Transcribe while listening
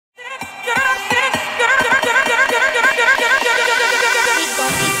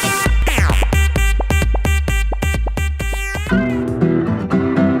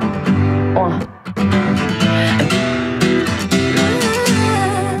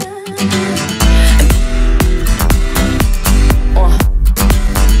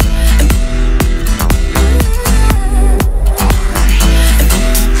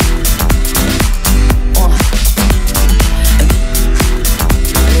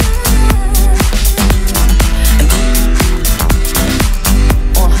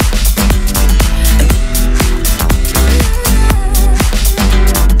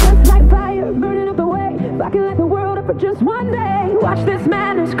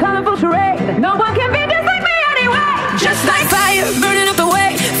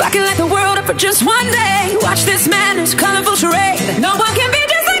just one day. Watch this madness, colorful charade. No one can be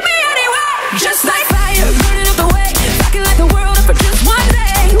just like me anyway. Just like fire, burning up the way. I can light the world up for just one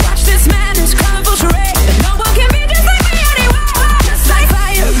day. Watch this madness, colorful charade. No one can be just like me anyway. Just like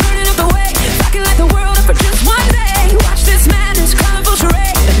fire, burning up the way. I can light the world up for just one day. Watch this madness, colorful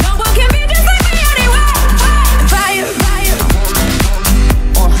charade. No one can be just like me anyway. Fire, fire.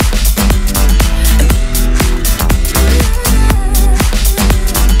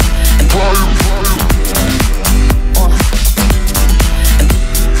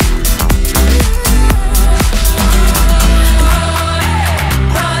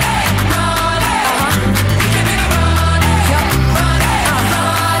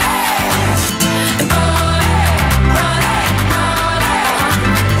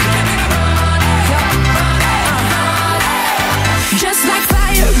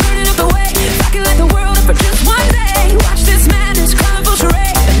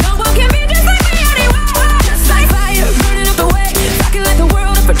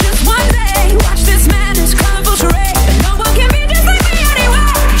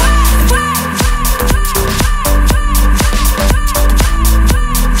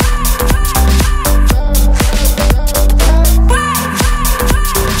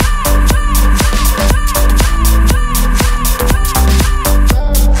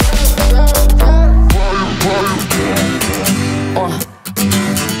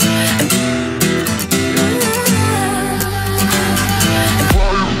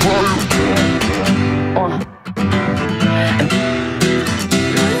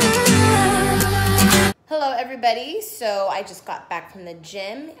 So I just got back from the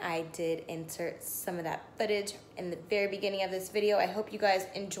gym. I did insert some of that footage in the very beginning of this video. I hope you guys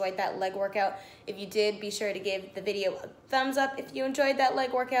enjoyed that leg workout. If you did, be sure to give the video a thumbs up if you enjoyed that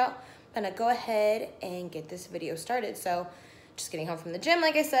leg workout. I'm gonna go ahead and get this video started. So just getting home from the gym,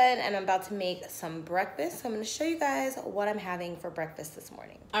 like I said, and I'm about to make some breakfast. So I'm gonna show you guys what I'm having for breakfast this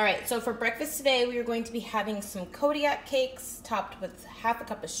morning. All right, so for breakfast today, we are going to be having some Kodiak cakes topped with half a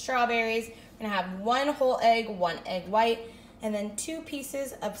cup of strawberries. We're gonna have 1 whole egg, 1 egg white, and then 2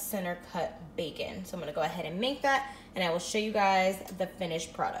 pieces of center cut bacon. So I'm gonna go ahead and make that, and I will show you guys the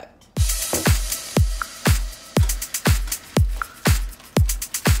finished product.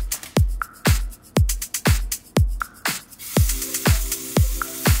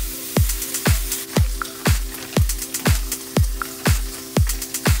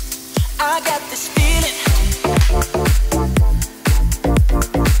 I got this feeling.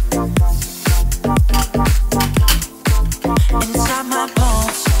 Inside my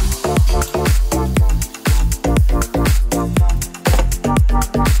bones.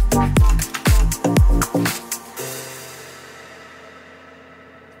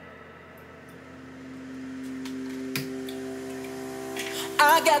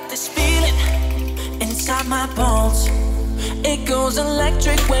 I got this feeling inside my bones. It goes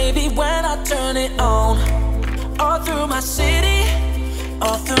electric wavy when I turn it on. All through my city,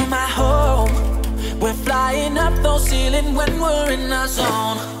 all through my home. We're flying up those ceilings when we're in our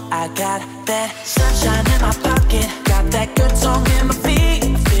zone. I got that sunshine in my pocket, got that good song in my feet.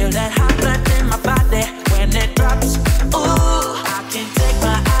 I feel that hot blood in my body when it drops. Ooh, I can't take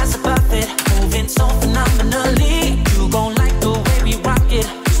my eyes above it, moving so phenomenally. You gon' like the way we rock it,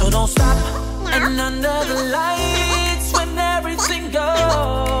 so don't stop. And under the lights, when everything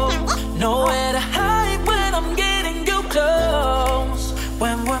goes, nowhere to hide when I'm getting you close.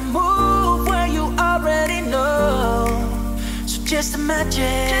 When we move where you already know, so just imagine.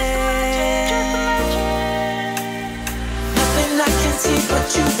 Nothing I can see but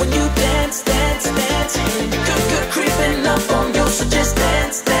you when you dance, dance, dance. Good creeping up on you, so just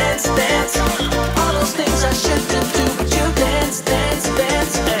dance, dance, dance. All those things I shouldn't do, but you dance, dance,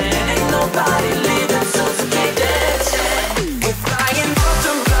 dance. And ain't nobody leaving, so keep dancing. We're flying up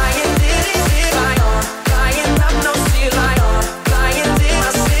to flying, diddy, fly on. Flying up, no sea lion. Flying, did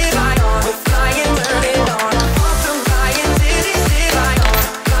I see lion? We're flying, turn it on. Up to flying, diddy, fly on.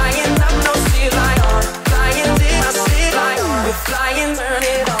 Flying up, no sea lion. Flying, did I see lion? We're flying, turn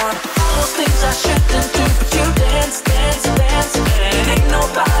it on. All those things I shouldn't do, but you dance, dance, dance. And ain't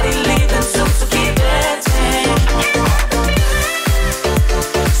nobody leaving, so keep dancing.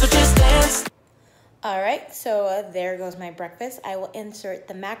 So just dance. Alright, so there goes my breakfast. I will insert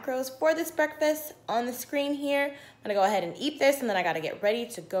the macros for this breakfast on the screen here. I'm gonna go ahead and eat this, and then I gotta get ready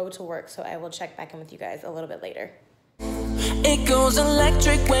to go to work, so I will check back in with you guys a little bit later. It goes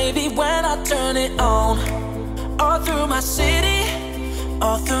electric wavy when I turn it on. All through my city,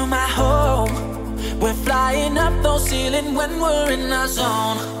 all through my home. We're flying up those ceilings when we're in our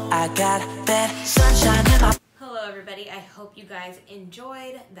zone. I got that sunshine in my... Hello everybody. I hope you guys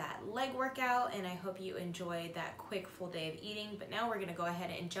enjoyed that leg workout, and I hope you enjoyed that quick full day of eating. But now we're gonna go ahead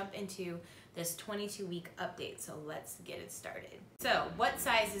and jump into this 22-week update. So let's get it started. So what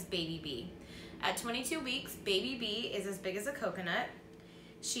size is baby B? At 22 weeks, baby B is as big as a coconut.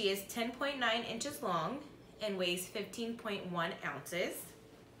 She is 10.9 inches long and weighs 15.1 ounces.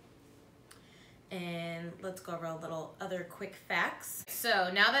 And let's go over a little other quick facts. So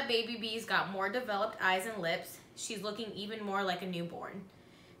now that baby B's got more developed eyes and lips, she's looking even more like a newborn.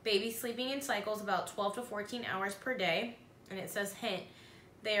 Baby's sleeping in cycles about 12 to 14 hours per day. And it says, hint,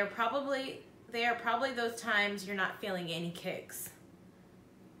 they are probably those times you're not feeling any kicks.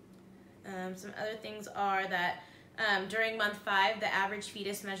 Some other things are that during month 5, the average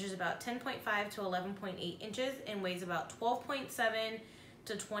fetus measures about 10.5 to 11.8 inches and weighs about 12.7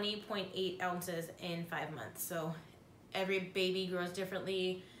 to 20.8 ounces in 5 months. So every baby grows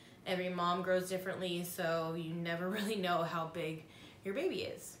differently, every mom grows differently, so you never really know how big your baby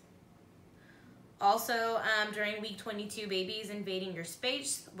is. Also, during week 22, baby is invading your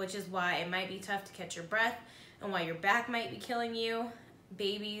space, which is why it might be tough to catch your breath and why your back might be killing you.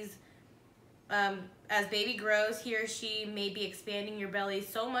 As baby grows, he or she may be expanding your belly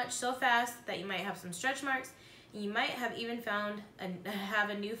so much, so fast that you might have some stretch marks. You might have even have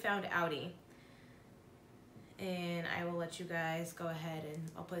a newfound outie. And I will let you guys go ahead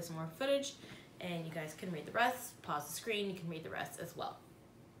and I'll play some more footage and you guys can read the rest. Pause the screen, you can read the rest as well.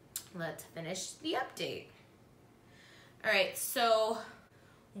 Let's finish the update. All right, so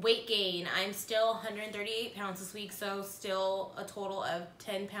weight gain. I'm still 138 pounds this week, so still a total of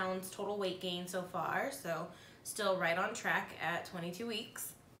 10 pounds total weight gain so far. So still right on track at 22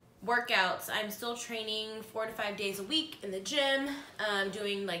 weeks. Workouts, I'm still training 4 to 5 days a week in the gym,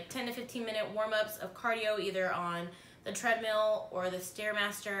 doing like 10 to 15 minute warm-ups of cardio either on the treadmill or the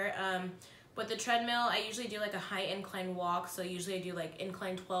Stairmaster. With the treadmill, I usually do like a high incline walk, so usually I do like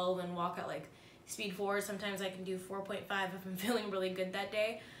incline 12 and walk at like speed 4. Sometimes I can do 4.5 if I'm feeling really good that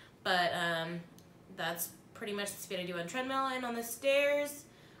day, but that's pretty much the speed I do on treadmill. And on the stairs,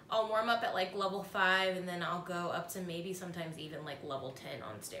 I'll warm up at like level 5 and then I'll go up to maybe sometimes even like level 10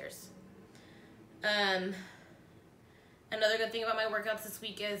 on stairs. Another good thing about my workouts this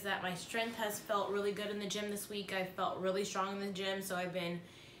week is that my strength has felt really good in the gym this week. I felt really strong in the gym, so I've been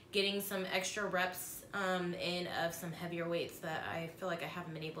getting some extra reps in of some heavier weights that I feel like I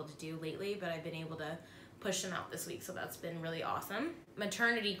haven't been able to do lately, but I've been able to push them out this week, so that's been really awesome.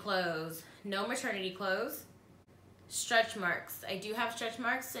 Maternity clothes. No maternity clothes. Stretch marks. I do have stretch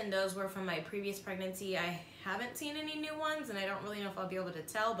marks, and those were from my previous pregnancy. I haven't seen any new ones, and I don't really know if I'll be able to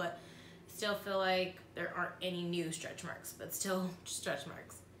tell, but still feel like there aren't any new stretch marks, but still stretch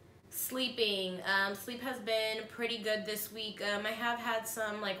marks. Sleeping. Sleep has been pretty good this week. I have had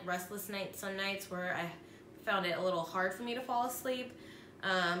some like restless nights, some nights where I found it a little hard for me to fall asleep,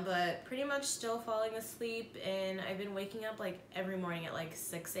 but pretty much still falling asleep, and I've been waking up like every morning at like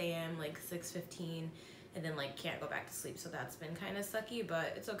 6 a.m., like 6:15, and then like can't go back to sleep, so that's been kind of sucky,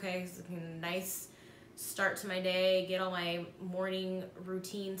 but it's okay. It's a nice start to my day, get all my morning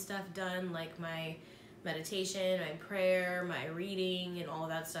routine stuff done, like my meditation, my prayer, my reading, and all of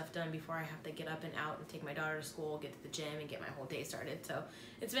that stuff done before I have to get up and out and take my daughter to school, get to the gym, and get my whole day started. So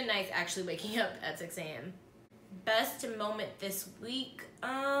it's been nice actually waking up at 6 a.m. Best moment this week,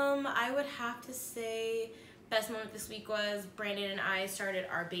 I would have to say best moment this week was Brandon and I started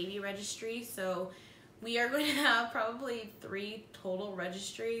our baby registry. So we are going to have probably 3 total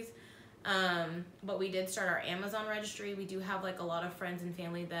registries, but we did start our Amazon registry. We do have like a lot of friends and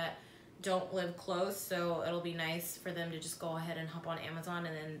family that don't live close, so it'll be nice for them to just go ahead and hop on Amazon,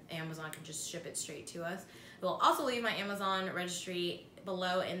 and then Amazon can just ship it straight to us. We'll also leave my Amazon registry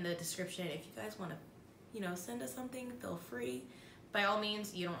below in the description. If you guys want to, send us something, feel free. By all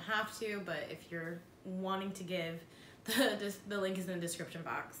means, you don't have to, but if you're wanting to give, the link is in the description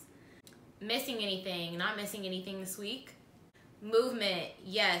box. Missing anything? Not missing anything this week. Movement,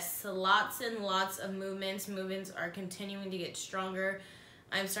 yes, lots and lots of movements. Movements are continuing to get stronger.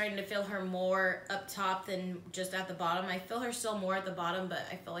 I'm starting to feel her more up top than just at the bottom. I feel her still more at the bottom, but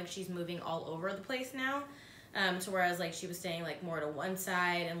I feel like she's moving all over the place now. To whereas like she was staying like more to one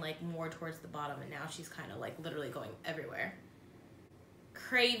side and like more towards the bottom, and now she's kind of like literally going everywhere.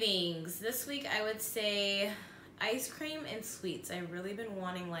 Cravings. This week I would say ice cream and sweets. I've really been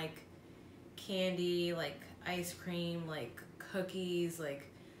wanting like candy, like ice cream, like cookies, like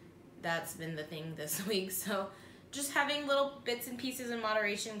that's been the thing this week. So just having little bits and pieces in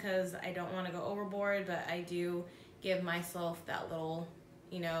moderation, because I don't want to go overboard, but I do give myself that little,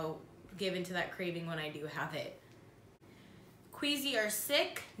 give into that craving when I do have it. Queasy or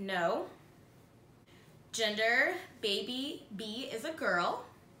sick? No. Gender, baby B is a girl,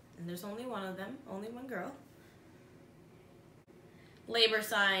 and there's only one of them, only one girl. Labor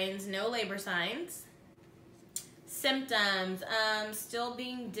signs, no labor signs. Symptoms, still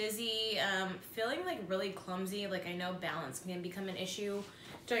being dizzy, feeling like really clumsy. Like, I know balance can become an issue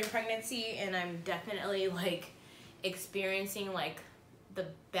during pregnancy, and I'm definitely like experiencing like the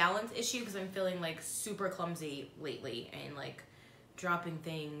balance issue because I'm feeling like super clumsy lately and like dropping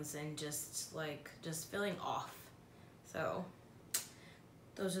things and just feeling off. So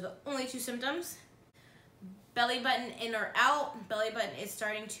those are the only two symptoms. Belly button in or out. Belly button is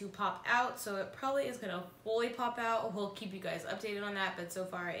starting to pop out, so it probably is gonna fully pop out. We'll keep you guys updated on that, but so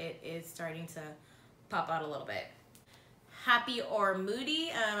far it is starting to pop out a little bit. Happy or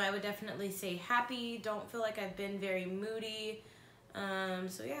moody? I would definitely say happy. Don't feel like I've been very moody.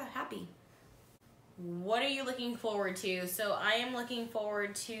 So yeah, happy. What are you looking forward to? So I am looking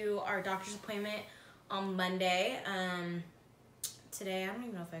forward to our doctor's appointment on Monday. Today, I don't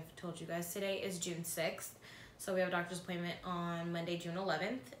even know if I've told you guys, today is June 6th. So we have a doctor's appointment on Monday, June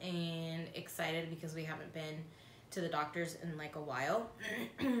 11th, and excited because we haven't been to the doctors in like a while.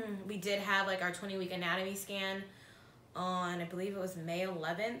 We did have like our 20-week anatomy scan on, I believe it was May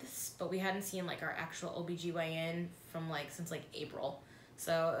 11th, but we hadn't seen like our actual OBGYN from like since like April.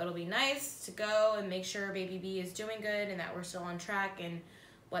 So it'll be nice to go and make sure baby B is doing good and that we're still on track and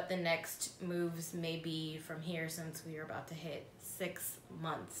what the next moves may be from here since we are about to hit 6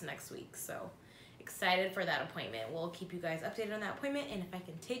 months next week. So excited for that appointment. We'll keep you guys updated on that appointment, and if I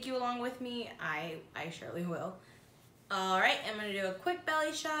can take you along with me, I surely will. All right, I'm gonna do a quick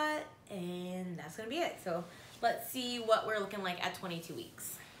belly shot, and that's gonna be it. So let's see what we're looking like at 22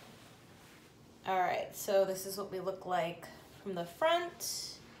 weeks. All right, so this is what we look like from the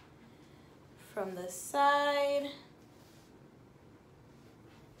front, from the side,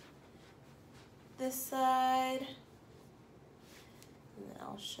 this side, and then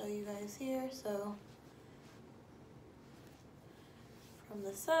I'll show you guys here. So from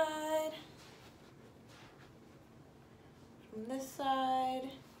the side, from this side,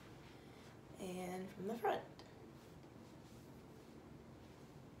 and from the front.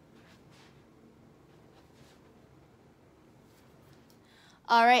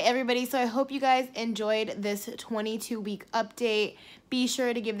 All right, everybody, so I hope you guys enjoyed this 22-week update. Be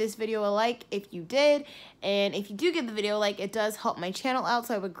sure to give this video a like if you did, and if you do give the video a like, it does help my channel out,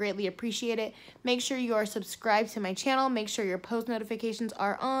 so I would greatly appreciate it. Make sure you are subscribed to my channel. Make sure your post notifications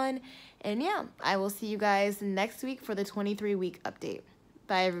are on, and yeah, I will see you guys next week for the 23-week update.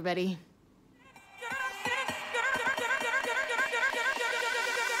 Bye, everybody.